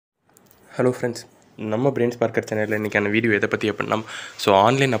Hello friends, நம்ம brain sparker சேனல்ல இன்னைக்கான வீடியோ எதை பற்றி அப்படின்னா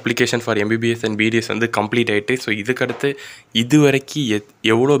online application for MBBS and BDS வந்து கம்ப்ளீட் ஆகிட்டு இதுக்கடுத்து இதுவரைக்கும்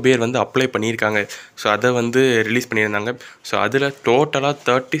எவ்வளோ பேர் வந்து அப்ளை பண்ணியிருக்காங்க அதை வந்து ரிலீஸ் பண்ணியிருந்தாங்க அதில் டோட்டலாக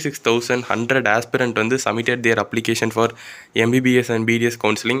 36,100 ஆஸ்பிரண்ட் வந்து submitted there application for MBBS and BDS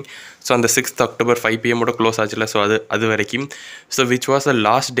counselling அந்த 6th October 5 PM க்ளோஸ் ஆச்சுல அது வரைக்கும் which was the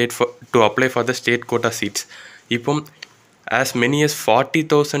last date to apply for the state quota seats. இப்போ as many as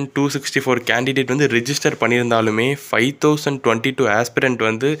 40,264 கேண்டிடேட் வந்து ரிஜிஸ்டர் பண்ணியிருந்தாலுமே 5,022 ஆஸ்பிரண்ட்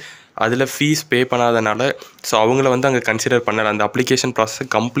வந்து அதில் fees pay பண்ணாதனால அவங்கள வந்து அங்கே கன்சிடர் பண்ணலை. அந்த அப்ளிகேஷன் ப்ராசஸ்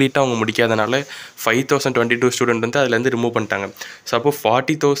கம்ப்ளீட்டாக அவங்க முடிக்காதனால 5,022 ஸ்டூடெண்ட் வந்து அதுலேருந்து ரிமூவ் பண்ணிட்டாங்க. அப்போ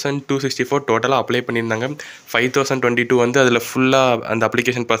 40,264 டோட்டலாக அப்ளை பண்ணியிருந்தாங்க. 5,022 வந்து அதில் ஃபுல்லாக அந்த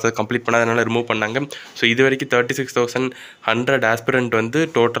அப்ளிகேஷன் ப்ராசஸ் கம்ப்ளீட் பண்ணாதனால ரிமூவ் பண்ணாங்க. இது வரைக்கும் 36,100 ஆஸ்பிரண்ட் வந்து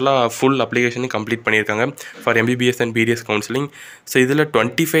டோட்டலாக ஃபுல் அப்ளிகேஷனையும் கம்ப்ளீட் பண்ணியிருக்காங்க for MBBS and BDS counselling. இதில்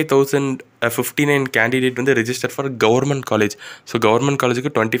 25,059 கேண்டிடேட் வந்து register for government college. Government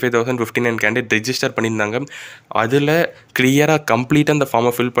காலேஜுக்கு 25,059 கேண்டிடேட் ரிஜிஸ்டர் பண்ணியிருந்தாங்க. அதில் கிளியராக கம்ப்ளீட்டாக அந்த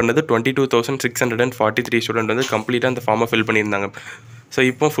ஃபார்மை ஃபில் பண்ணது 22,643 ஸ்டூடெண்ட் வந்து கம்ப்ளீட்டாக அந்த ஃபார்மை ஃபில் பண்ணியிருந்தாங்க.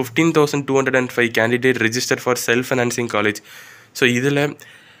 இப்போ 15,205 candidate register for self financing college. இதில்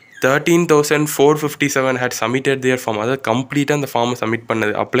 13,457 had submitted their form. அதாவது கம்ப்ளீட்டாக அந்த ஃபார்மை சப்மிட்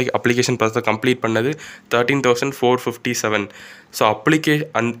பண்ணது அப்ளிகேஷன் ப்ராசஸ் கம்ப்ளீட் பண்ணது 13,457.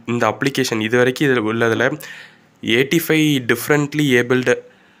 இந்த அப்ளிகேஷன் இது வரைக்கும் இதில் உள்ளதில் 85 differently abled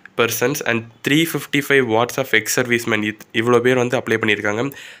persons and 355 watts of X servicemen இவ்வளோ பேர் வந்து அப்ளை பண்ணியிருக்காங்க.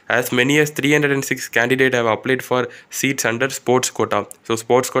 as many as 306 candidate have applied for seats under sports quota.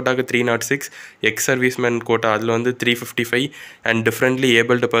 Sports கோட்டாவுக்கு 306, X servicemen quota அதில் வந்து 355 அண்ட் டிஃப்ரெண்ட்லி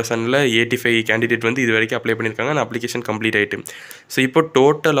ஏபிள்டு பர்சனில் 85 கேண்டிடேட் வந்து இது வரைக்கும் அப்ளை பண்ணியிருக்காங்க. அந்த அப்ளிகேஷன் கம்ப்ளீட் ஆகிட்டு இப்போ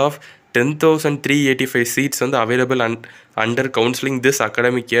டோட்டல் ஆஃப் 10,385 சீட்ஸ் வந்து available under counselling this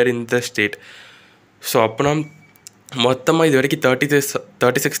academic year in the state. அப்போனா மொத்தமாக இது வரைக்கும்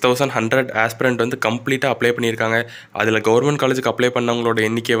 36,100 ஆஸ்பிரண்ட் வந்து கம்ப்ளீட்டாக அப்ளை பண்ணியிருக்காங்க. அதில் கவர்மெண்ட் காலேஜுக்கு அப்ளை பண்ணவங்களோட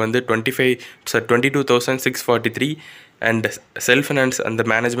எண்ணிக்கை வந்து 22,643 அண்ட் செல்ஃப் ஃபைனான்ஸ் அந்த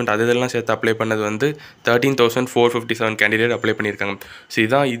மேனேஜ்மெண்ட் இதெல்லாம் சேர்த்து அப்ளை பண்ணது வந்து 13,457 கேண்டிடேட் அப்ளை பண்ணியிருக்காங்க.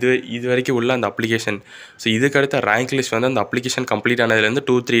 இதுதான் இது வரைக்கும் உள்ள அந்த அப்ளிகேஷன். இதுக்கடுத்த ரேங்க் லிஸ்ட் வந்து அந்த அப்ளிகேஷன் கம்ப்ளீட் ஆனதுலேருந்து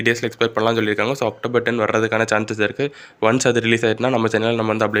 2-3 டேஸில் எக்ஸ்பெக்ட் பண்ணலாம்னு சொல்லியிருக்காங்க. October 10 வர்றதுக்கான சான்சஸ் இருக்குது. ஒன்ஸ் அது ரிலீஸ் ஆகிட்டுனா நம்ம சேனலில்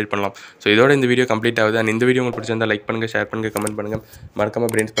நம்ம வந்து அப்டேட் பண்ணலாம். இதோட இந்த வீடியோ கம்ப்ளீட் ஆகுது. அண்ட் இந்த வீடியோ உங்களுக்கு பிடிச்சிருந்தா லைக் பண்ணுங்கள், ஷேர் பண்ணுங்கள், கமெண்ட் பண்ணுங்கள்.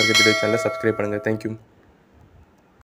 மறக்காமல் பிரெயின் ஸ்பார்க்கர் சேனலை சப்ஸ்கிரைப் பண்ணுங்கள். தேங்க்யூ.